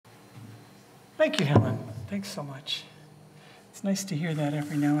Thank you, Helen. Thanks so much. It's nice to hear that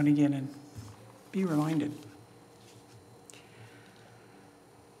every now and again and be reminded.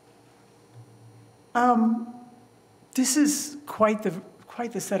 This is quite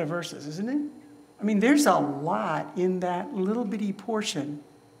the set of verses, isn't it? I mean, there's a lot in that little bitty portion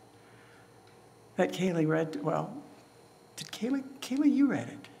that Kaylee read. Well, did Kaylee, you read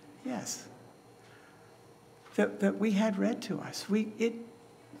it? Yes. That we had read to us.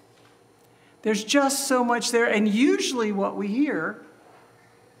 There's just so much there. And usually what we hear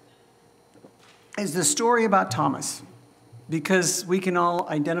is the story about Thomas, because we can all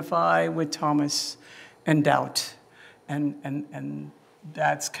identify with Thomas and doubt. And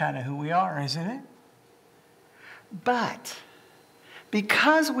that's kind of who we are, isn't it? But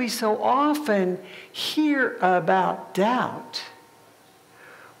because we so often hear about doubt,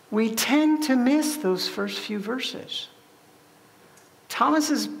 we tend to miss those first few verses.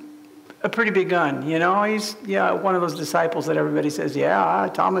 Thomas is a pretty big gun, you know. He's one of those disciples that everybody says, yeah,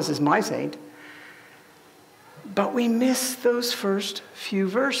 Thomas is my saint. But we miss those first few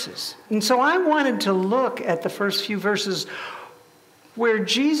verses. And so I wanted to look at the first few verses where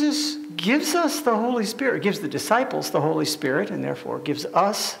Jesus gives us the Holy Spirit, gives the disciples the Holy Spirit, and therefore gives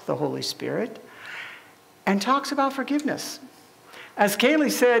us the Holy Spirit, and talks about forgiveness. As Kaylee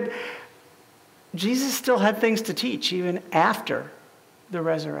said, Jesus still had things to teach even after the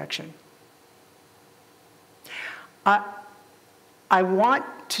resurrection. I want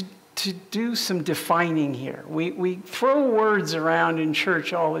to do some defining here. We throw words around in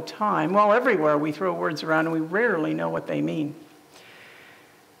church all the time. Well, everywhere we throw words around and we rarely know what they mean.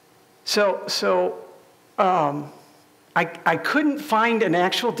 So I couldn't find an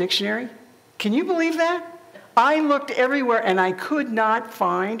actual dictionary. Can you believe that? I looked everywhere and I could not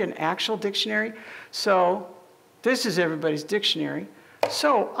find an actual dictionary. So this is everybody's dictionary.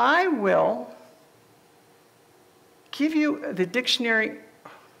 So I will give you the dictionary,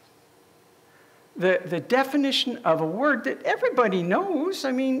 the definition of a word that everybody knows.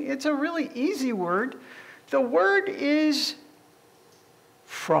 I mean, it's a really easy word. The word is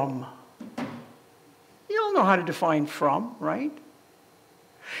from. You all know how to define from, right?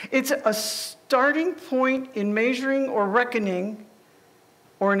 It's a starting point in measuring or reckoning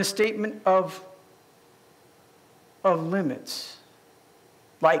or in a statement of limits.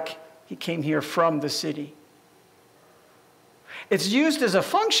 Like, he came here from the city. It's used as a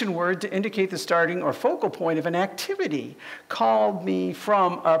function word to indicate the starting or focal point of an activity. Called me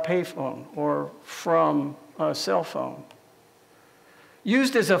from a payphone or from a cell phone.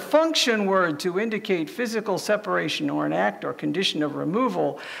 Used as a function word to indicate physical separation or an act or condition of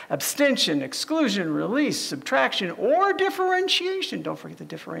removal, abstention, exclusion, release, subtraction, or differentiation. Don't forget the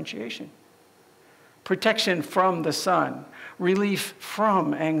differentiation. Protection from the sun. Relief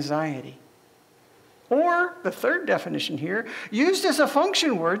from anxiety. Or, the third definition here, used as a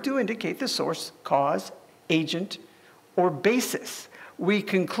function word to indicate the source, cause, agent, or basis. We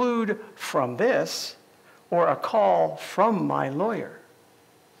conclude from this, or a call from my lawyer.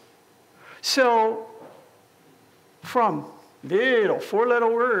 So, from, little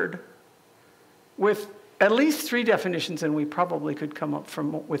four-letter word with at least three definitions, and we probably could come up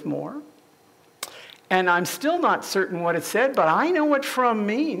with more. And I'm still not certain what it said, but I know what from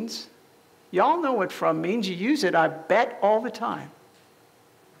means. Y'all know what from means. You use it, I bet, all the time.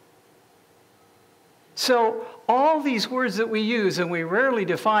 So all these words that we use and we rarely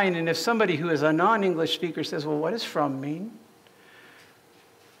define, and if somebody who is a non-English speaker says, well, what does from mean?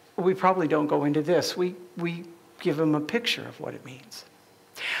 We probably don't go into this. We give them a picture of what it means.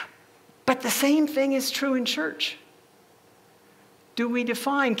 But the same thing is true in church. Do we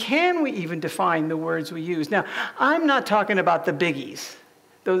define, can we even define the words we use? Now, I'm not talking about the biggies.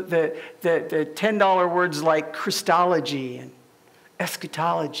 The $10 words like Christology and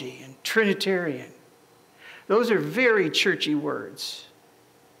eschatology and Trinitarian. Those are very churchy words.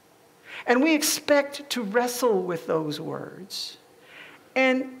 And we expect to wrestle with those words.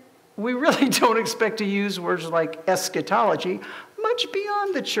 And we really don't expect to use words like eschatology much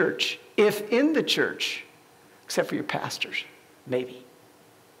beyond the church, if in the church, except for your pastors, maybe.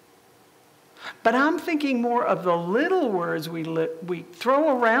 But I'm thinking more of the little words we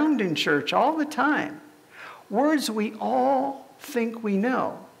throw around in church all the time. Words we all think we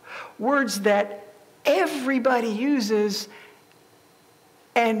know. Words that everybody uses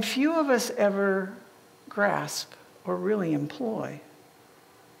and few of us ever grasp or really employ.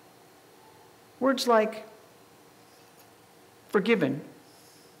 Words like forgiven.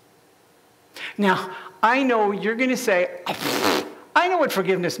 Now, I know you're going to say, I know what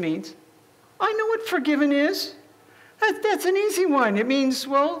forgiveness means. I know what forgiven is. That's an easy one. It means,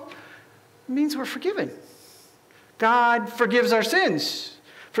 well, It means we're forgiven. God forgives our sins.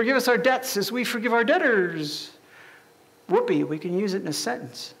 Forgive us our debts as we forgive our debtors. Whoopee, we can use it in a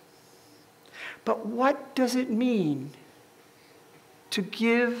sentence. But what does it mean to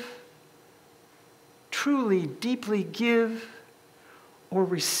give, truly, deeply give, or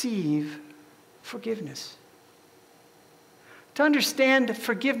receive forgiveness? To understand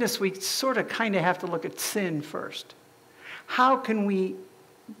forgiveness, we sort of kind of have to look at sin first. How can we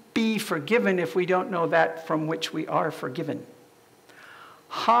be forgiven if we don't know that from which we are forgiven?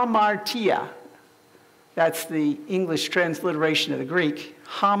 Hamartia, that's the English transliteration of the Greek.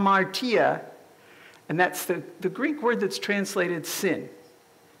 Hamartia, and that's the Greek word that's translated sin.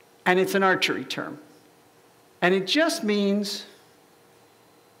 And it's an archery term. And it just means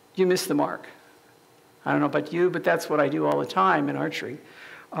you missed the mark. I don't know about you, but that's what I do all the time in archery,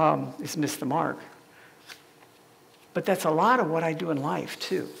 is miss the mark. But that's a lot of what I do in life,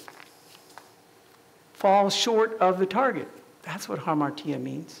 too. Fall short of the target. That's what hamartia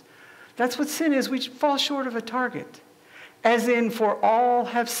means. That's what sin is. We fall short of a target. As in, for all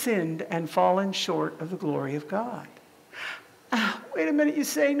have sinned and fallen short of the glory of God. Wait a minute, you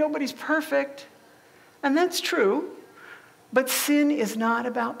say, nobody's perfect. And that's true. But sin is not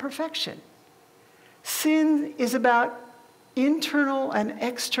about perfection. Sin is about internal and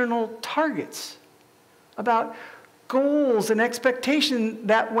external targets, about goals and expectations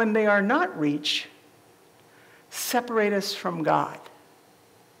that when they are not reached, separate us from God.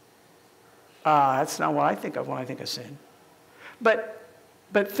 That's not what I think of when I think of sin. But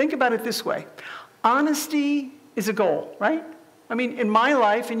think about it this way. Honesty is a goal, right? I mean, in my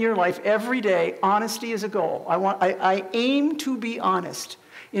life, in your life, every day, honesty is a goal. I aim to be honest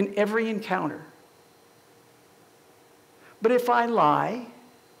in every encounter. But if I lie,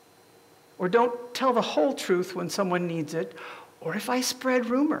 or don't tell the whole truth when someone needs it, or if I spread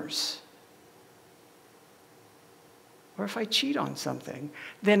rumors, or if I cheat on something,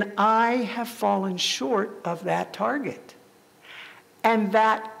 then I have fallen short of that target. And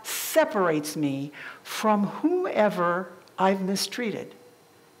that separates me from whoever I've mistreated,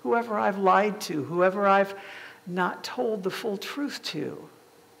 whoever I've lied to, whoever I've not told the full truth to,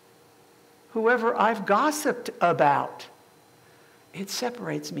 whoever I've gossiped about. It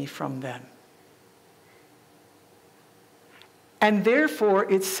separates me from them. And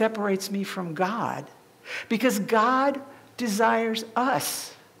therefore, it separates me from God, because God desires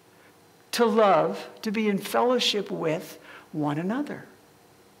us to love, to be in fellowship with one another.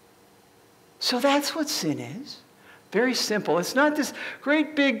 So that's what sin is. Very simple. It's not this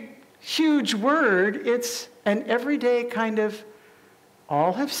great big huge word. It's an everyday kind of,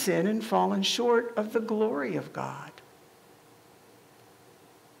 all have sinned and fallen short of the glory of God.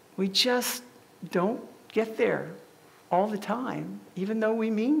 We just don't get there all the time, even though we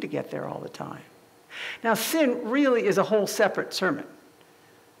mean to get there all the time. Now, sin really is a whole separate sermon.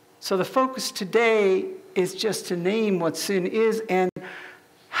 So the focus today is just to name what sin is and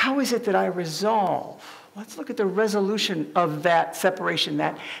how is it that I resolve. Let's look at the resolution of that separation,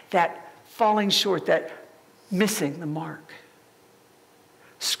 that falling short, that missing the mark.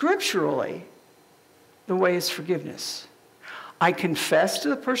 Scripturally, the way is forgiveness. I confess to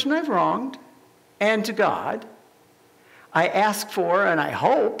the person I've wronged and to God. I ask for, and I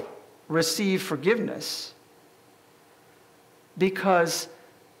hope, receive forgiveness. Because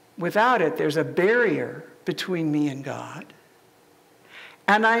without it, there's a barrier between me and God.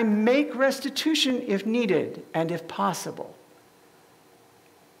 And I make restitution if needed and if possible.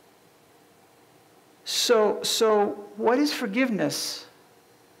 So what is forgiveness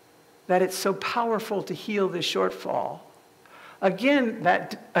that it's so powerful to heal this shortfall? Again,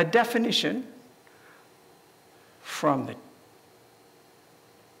 a definition from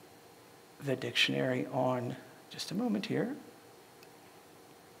the dictionary on, just a moment here.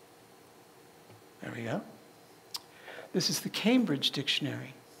 There we go. This is the Cambridge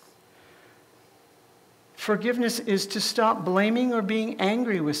Dictionary. Forgiveness is to stop blaming or being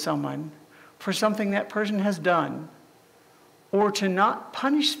angry with someone for something that person has done, or to not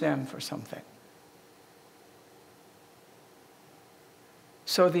punish them for something.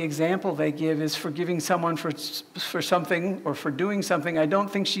 So the example they give is forgiving someone for something or for doing something. I don't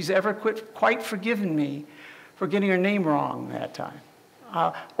think she's ever quite forgiven me for getting her name wrong that time.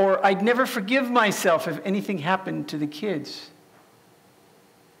 Or I'd never forgive myself if anything happened to the kids.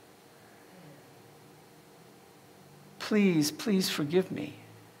 Please, please forgive me.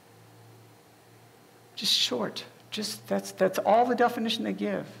 Just short. That's all the definition they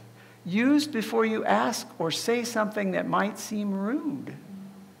give. Used before you ask or say something that might seem rude.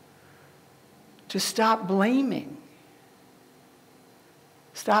 To stop blaming.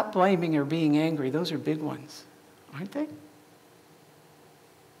 Stop blaming or being angry. Those are big ones, aren't they?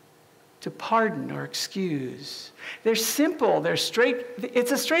 To pardon or excuse. They're simple. They're straight.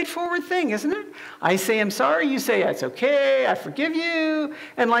 It's a straightforward thing, isn't it? I say I'm sorry. You say it's okay. I forgive you.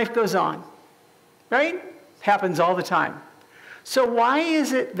 And life goes on. Right? Happens all the time. So why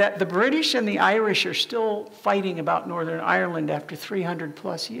is it that the British and the Irish are still fighting about Northern Ireland after 300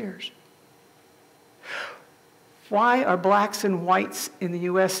 plus years? Why are blacks and whites in the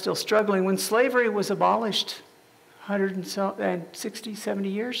U.S. still struggling when slavery was abolished 160, 70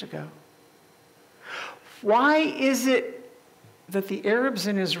 years ago? Why is it that the Arabs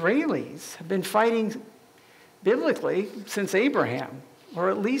and Israelis have been fighting biblically since Abraham, or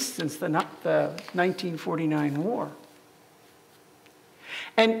at least since the 1949 war?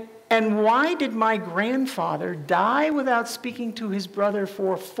 And why did my grandfather die without speaking to his brother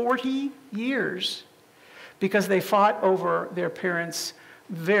for 40 years? Because they fought over their parents'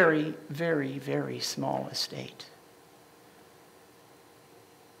 very, very, very small estate.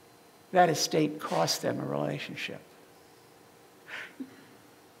 That estate cost them a relationship.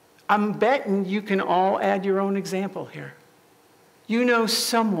 I'm betting you can all add your own example here. You know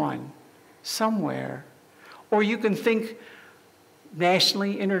someone, somewhere, or you can think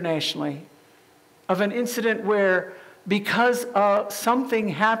nationally, internationally, of an incident where because something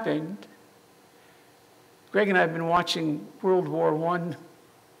happened. Greg and I have been watching World War I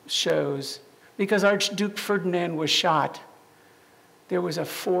shows. Because Archduke Ferdinand was shot, there was a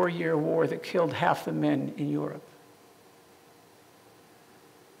 4-year war that killed half the men in Europe.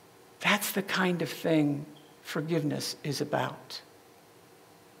 That's the kind of thing forgiveness is about.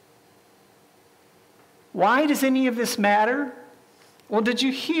 Why does any of this matter? Well, did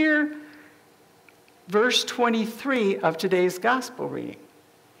you hear verse 23 of today's gospel reading?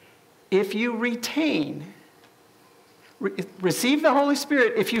 If you receive the Holy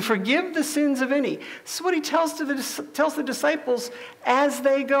Spirit, if you forgive the sins of any. This is what he tells the disciples as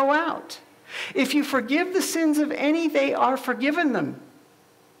they go out. If you forgive the sins of any, they are forgiven them.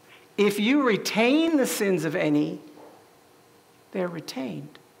 If you retain the sins of any, they're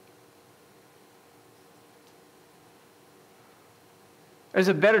retained. There's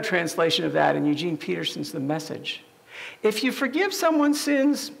a better translation of that in Eugene Peterson's The Message. If you forgive someone's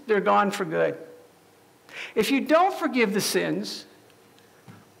sins, they're gone for good. If you don't forgive the sins,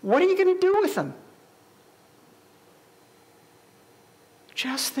 what are you going to do with them?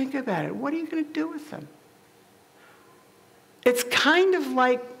 Just think about it. What are you going to do with them? It's kind of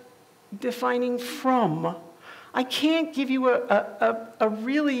like defining from. I can't give you a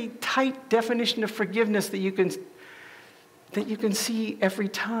really tight definition of forgiveness that you can see every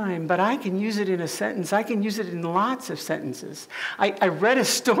time, but I can use it in a sentence. I can use it in lots of sentences. I read a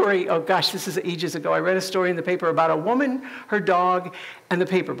story, oh gosh, this is ages ago. I read a story in the paper about a woman, her dog, and the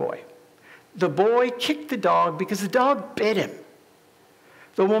paper boy. The boy kicked the dog because the dog bit him.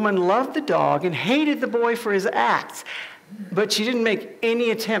 The woman loved the dog and hated the boy for his acts, but she didn't make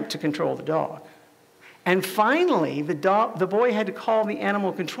any attempt to control the dog. And finally, the boy had to call the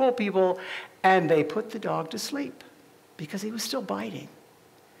animal control people, and they put the dog to sleep because he was still biting.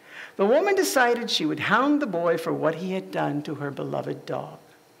 The woman decided she would hound the boy for what he had done to her beloved dog.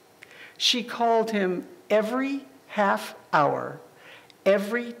 She called him every half hour,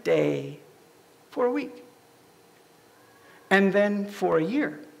 every day, for a week, and then for a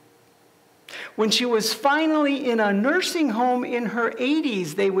year. When she was finally in a nursing home in her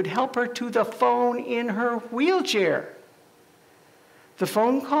 80s, they would help her to the phone in her wheelchair. The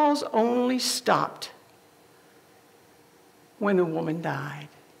phone calls only stopped when the woman died.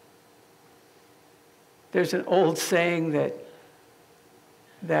 There's an old saying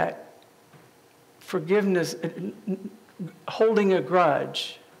that forgiveness, holding a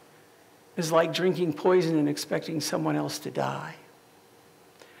grudge, is like drinking poison and expecting someone else to die.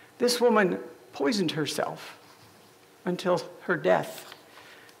 This woman poisoned herself until her death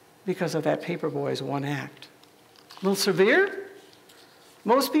because of that paper boy's one act. A little severe?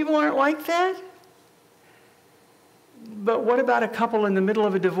 Most people aren't like that. But what about a couple in the middle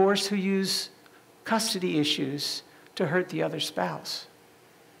of a divorce who use custody issues to hurt the other spouse,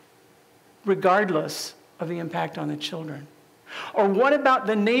 regardless of the impact on the children? Or what about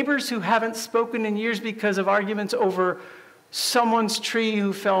the neighbors who haven't spoken in years because of arguments over someone's tree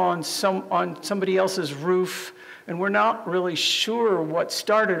who fell on somebody else's roof, and we're not really sure what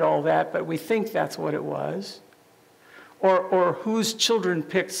started all that, but we think that's what it was? Or whose children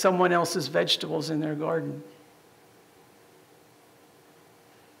picked someone else's vegetables in their garden?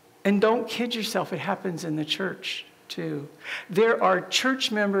 And don't kid yourself, it happens in the church too. There are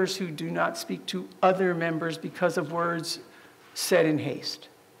church members who do not speak to other members because of words said in haste,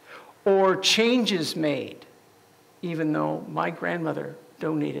 or changes made, even though my grandmother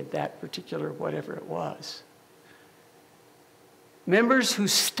donated that particular whatever it was. Members who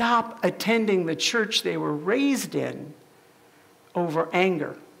stop attending the church they were raised in over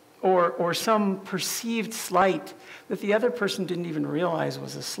anger or some perceived slight that the other person didn't even realize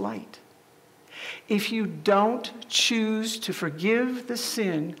was a slight. If you don't choose to forgive the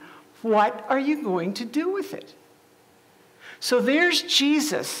sin, what are you going to do with it? So there's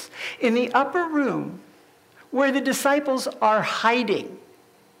Jesus in the upper room where the disciples are hiding.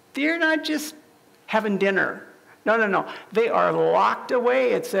 They're not just having dinner. No. They are locked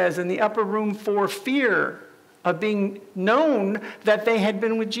away, it says, in the upper room for fear of being known that they had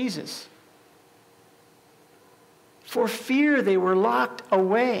been with Jesus. For fear they were locked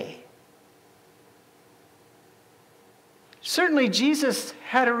away. Certainly Jesus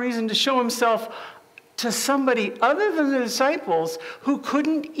had a reason to show himself to somebody other than the disciples who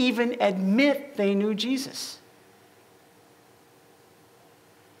couldn't even admit they knew Jesus.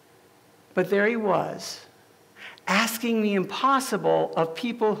 But there he was, asking the impossible of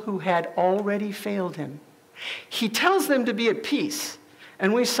people who had already failed him. He tells them to be at peace,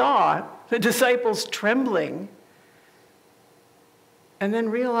 and we saw the disciples trembling and then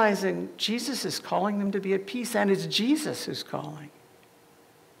realizing Jesus is calling them to be at peace, and it's Jesus who's calling.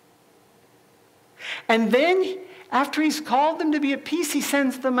 And then, after he's called them to be at peace, he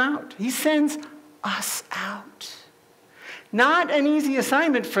sends them out. He sends us out. Not an easy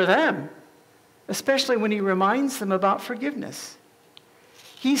assignment for them, especially when he reminds them about forgiveness.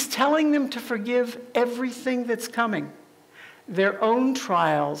 He's telling them to forgive everything that's coming. Their own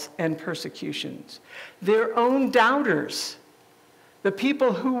trials and persecutions. Their own doubters. The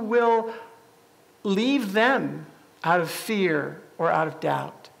people who will leave them out of fear or out of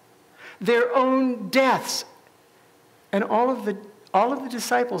doubt. Their own deaths. And all of the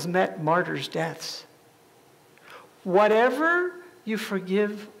disciples met martyrs' deaths. Whatever you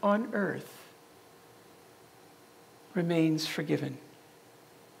forgive on earth remains forgiven.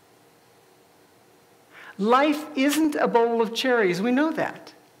 Life isn't a bowl of cherries. We know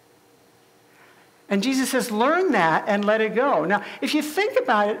that. And Jesus says, learn that and let it go. Now, if you think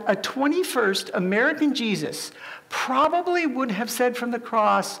about it, a 21st American Jesus probably would have said from the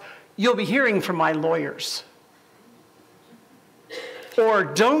cross, you'll be hearing from my lawyers. Or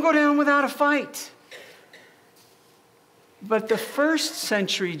don't go down without a fight. But the first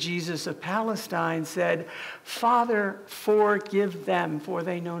century Jesus of Palestine said, Father, forgive them, for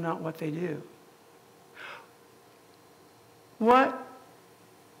they know not what they do. What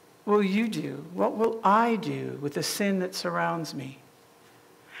will you do? What will I do with the sin that surrounds me?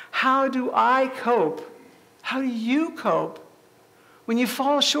 How do I cope? How do you cope when you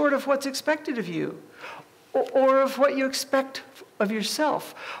fall short of what's expected of you? Or of what you expect of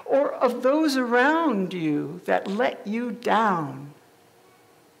yourself? Or of those around you that let you down?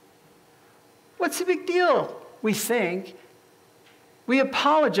 What's the big deal? We think. We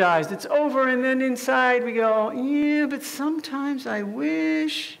apologized, it's over, and then inside we go, yeah, but sometimes I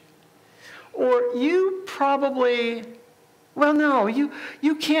wish. Or you probably, well, no,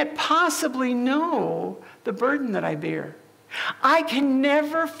 you can't possibly know the burden that I bear. I can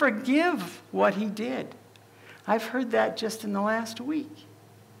never forgive what he did. I've heard that just in the last week.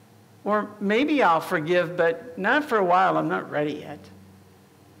 Or maybe I'll forgive, but not for a while, I'm not ready yet.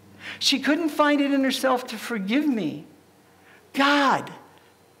 She couldn't find it in herself to forgive me. God,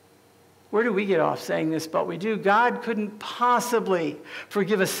 where do we get off saying this? But we do. God couldn't possibly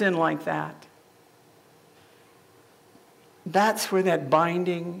forgive a sin like that. That's where that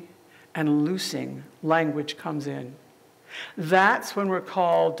binding and loosing language comes in. That's when we're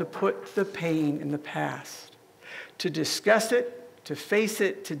called to put the pain in the past, to discuss it, to face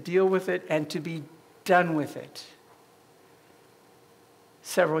it, to deal with it, and to be done with it.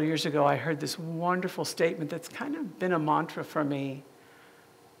 Several years ago, I heard this wonderful statement that's kind of been a mantra for me.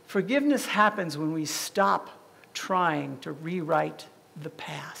 Forgiveness happens when we stop trying to rewrite the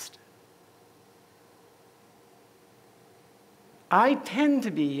past. I tend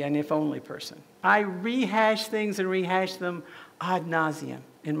to be an if-only person. I rehash things and rehash them ad nauseum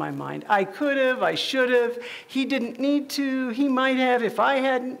in my mind. I could have, I should have, he didn't need to, he might have, if I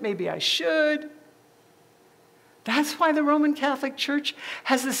hadn't, maybe I should. That's why the Roman Catholic Church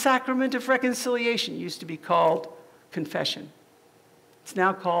has the sacrament of reconciliation. It used to be called confession. It's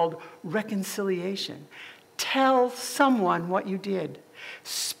now called reconciliation. Tell someone what you did.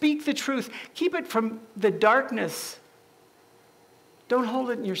 Speak the truth. Keep it from the darkness. Don't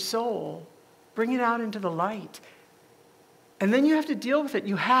hold it in your soul. Bring it out into the light. And then you have to deal with it.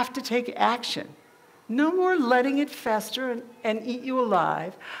 You have to take action. No more letting it fester and eat you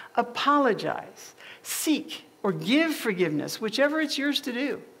alive. Apologize. Seek or give forgiveness, whichever it's yours to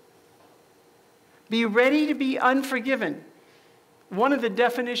do. Be ready to be unforgiven. One of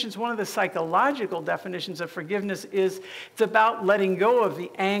the psychological definitions of forgiveness is it's about letting go of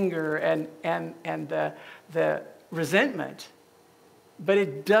the anger and the resentment. But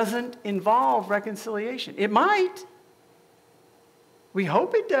it doesn't involve reconciliation. It might. We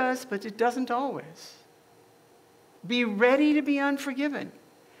hope it does, but it doesn't always. Be ready to be unforgiven.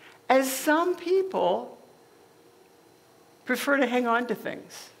 As some people prefer to hang on to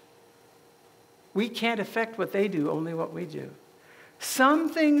things. We can't affect what they do, only what we do. Some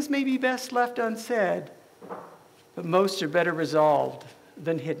things may be best left unsaid, but most are better resolved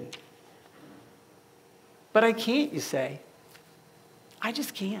than hidden. But I can't, you say. I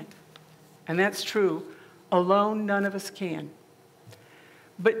just can't. And that's true. Alone, none of us can.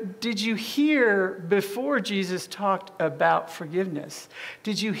 But did you hear, before Jesus talked about forgiveness,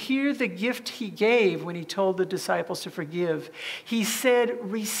 did you hear the gift he gave when he told the disciples to forgive? He said,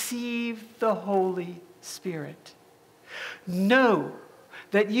 receive the Holy Spirit. Know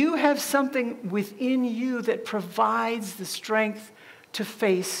that you have something within you that provides the strength to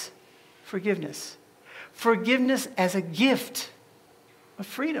face forgiveness. Forgiveness as a gift of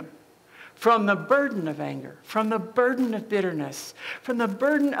freedom from the burden of anger, from the burden of bitterness, from the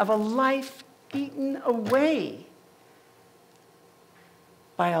burden of a life eaten away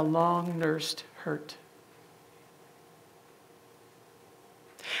by a long-nursed hurt.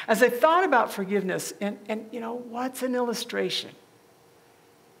 As I thought about forgiveness, and what's an illustration?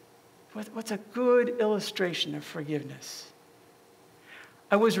 What's a good illustration of forgiveness?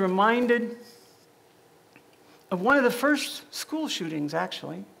 I was reminded of one of the first school shootings,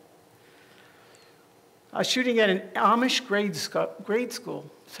 actually. A shooting at an Amish grade school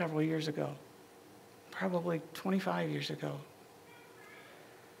several years ago, probably 25 years ago.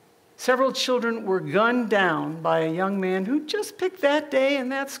 Several children were gunned down by a young man who just picked that day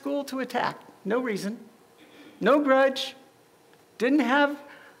and that school to attack. No reason, no grudge, didn't have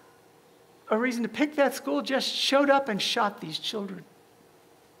a reason to pick that school, just showed up and shot these children.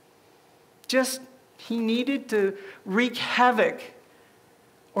 He needed to wreak havoc,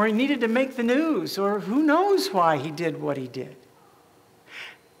 or he needed to make the news, or who knows why he did what he did.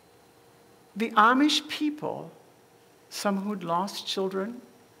 The Amish people, some who'd lost children,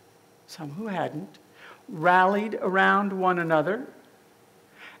 some who hadn't, rallied around one another,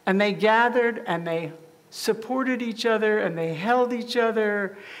 and they gathered and they supported each other and they held each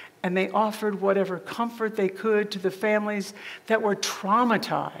other and they offered whatever comfort they could to the families that were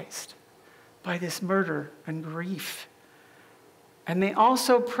traumatized by this murder and grief. And they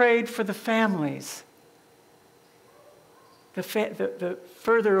also prayed for the families, the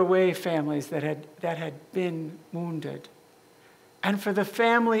further away families that had been wounded, and for the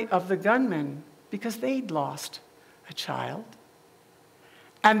family of the gunman, because they'd lost a child.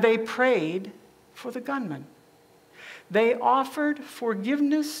 And they prayed for the gunman. They offered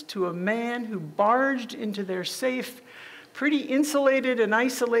forgiveness to a man who barged into their safe, pretty insulated and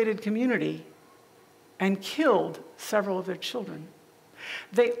isolated community and killed several of their children.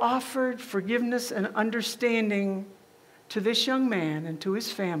 They offered forgiveness and understanding to this young man and to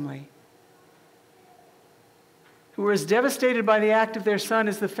his family, who were as devastated by the act of their son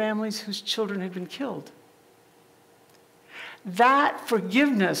as the families whose children had been killed. That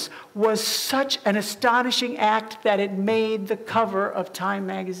forgiveness was such an astonishing act that it made the cover of Time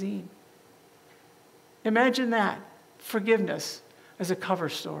magazine. Imagine that, forgiveness as a cover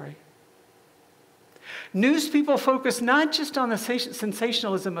story. News people focused not just on the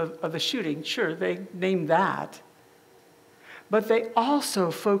sensationalism of the shooting, sure, they named that, but they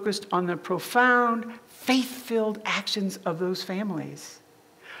also focused on the profound, faith-filled actions of those families.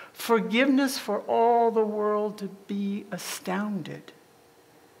 Forgiveness for all the world to be astounded.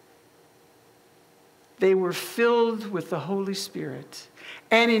 They were filled with the Holy Spirit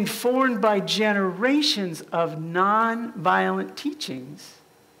and informed by generations of non-violent teachings.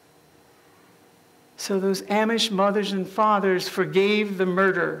 So those Amish mothers and fathers forgave the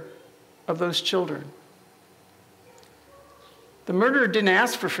murder of those children. The murderer didn't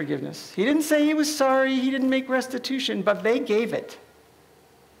ask for forgiveness. He didn't say he was sorry. He didn't make restitution, but they gave it.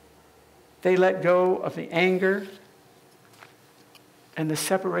 They let go of the anger and the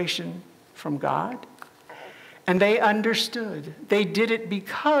separation from God. And they understood. They did it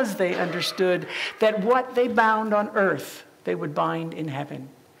because they understood that what they bound on earth, they would bind in heaven.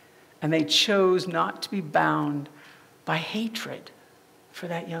 And they chose not to be bound by hatred for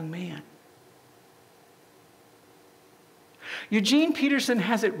that young man. Eugene Peterson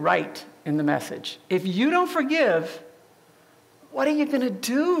has it right in The Message. If you don't forgive, what are you going to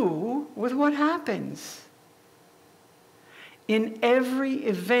do with what happens? In every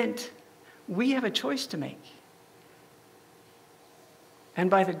event, we have a choice to make. And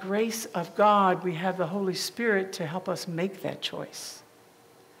by the grace of God, we have the Holy Spirit to help us make that choice.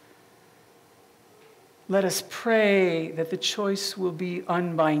 Let us pray that the choice will be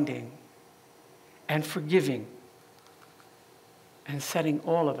unbinding and forgiving and setting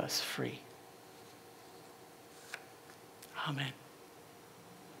all of us free. Amen.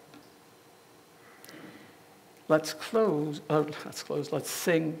 Let's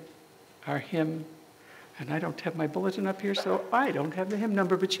sing our hymn. And I don't have my bulletin up here, so I don't have the hymn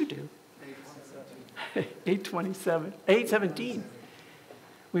number, but you do. 817.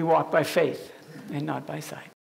 We walk by faith and not by sight.